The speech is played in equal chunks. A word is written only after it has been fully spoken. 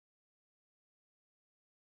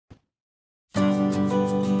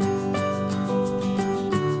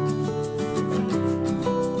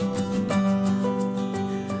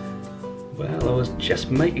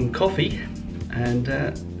just making coffee and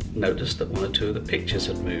noticed that one or two of the pictures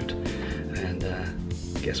had moved, and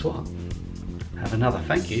guess what? Have another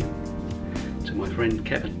thank you to my friend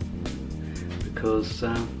Kevin, because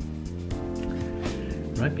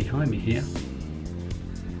right behind me here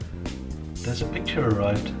there's a picture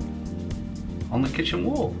arrived on the kitchen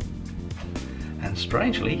wall, and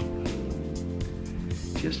strangely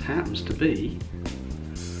it just happens to be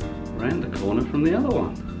round the corner from the other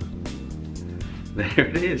one. There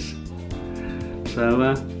it is. So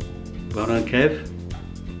well done, Kev.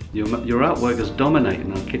 Your artwork is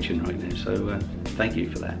dominating our kitchen right now, so thank you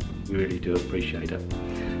for that. We really do appreciate it.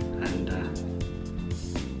 And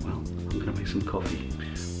well, I'm going to make some coffee.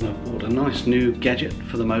 I've bought a nice new gadget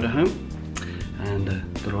for the motorhome and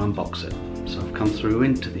got to unbox it. So I've come through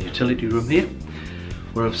into the utility room here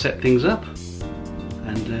where I've set things up,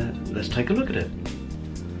 and let's take a look at it.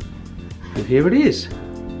 And here it is,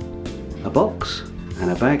 a box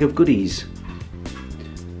and a bag of goodies.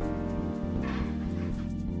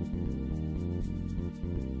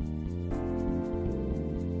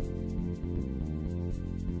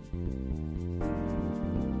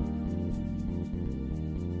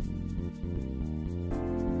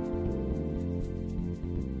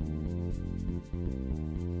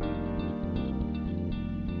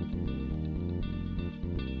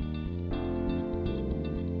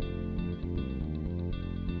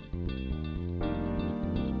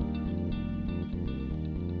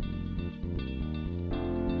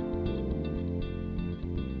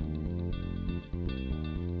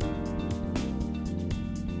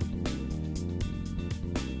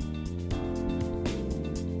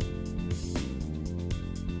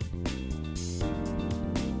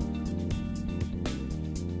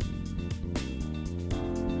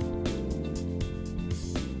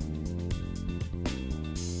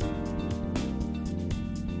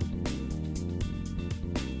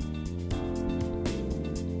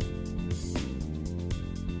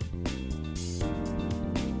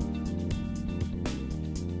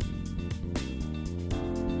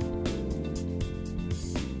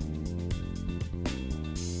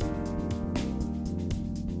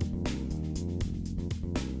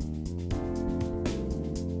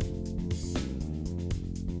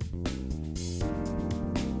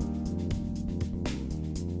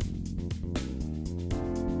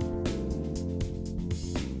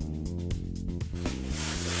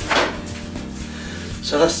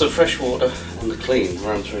 So that's the fresh water and the clean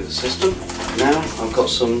run through the system. Now I've got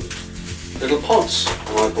some little pods,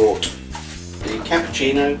 and I bought the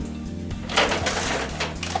cappuccino,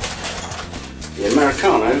 the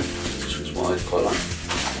Americano, which is what I quite like,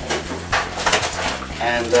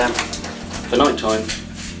 and for night time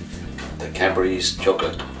the Cadbury's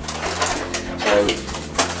chocolate. So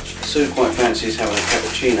Sue quite fancies having a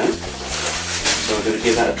cappuccino, so I'm going to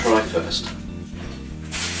give that a try first.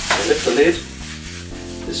 So lift the lid.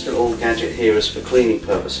 This little gadget here is for cleaning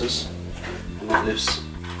purposes, and that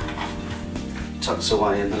tucks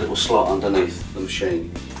away in the little slot underneath the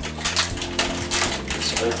machine.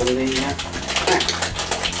 Let's open the pack.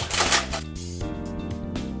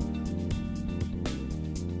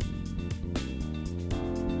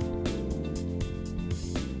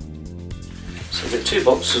 So we've got two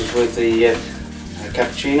boxes with the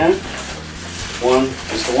cappuccino. One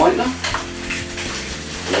is the whitener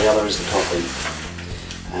and the other is the coffee.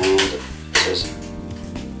 And it says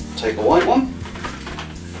take a white one,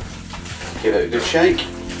 give it a good shake.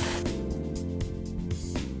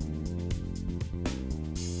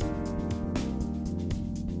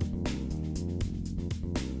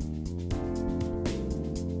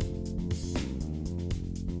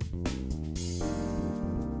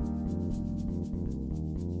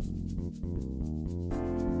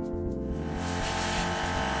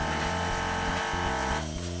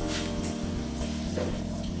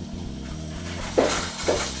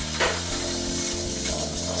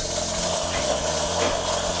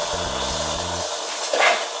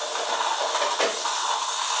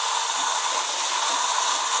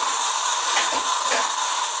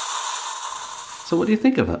 So what do you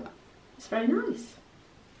think of it? It's very nice.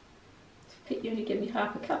 It's a pity you only give me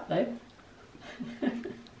half a cup though.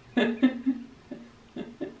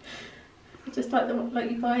 Just like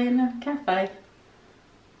you buy in a cafe.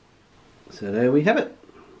 So there we have it.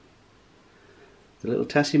 The little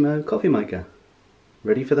Tassimo Coffee Maker,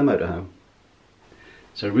 ready for the motorhome.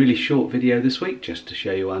 So a really short video this week just to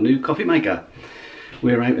show you our new coffee maker.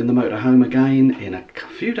 We're out in the motorhome again in a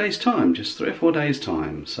few days time, just 3 or 4 days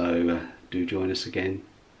time. So do join us again.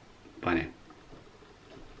 Bye now.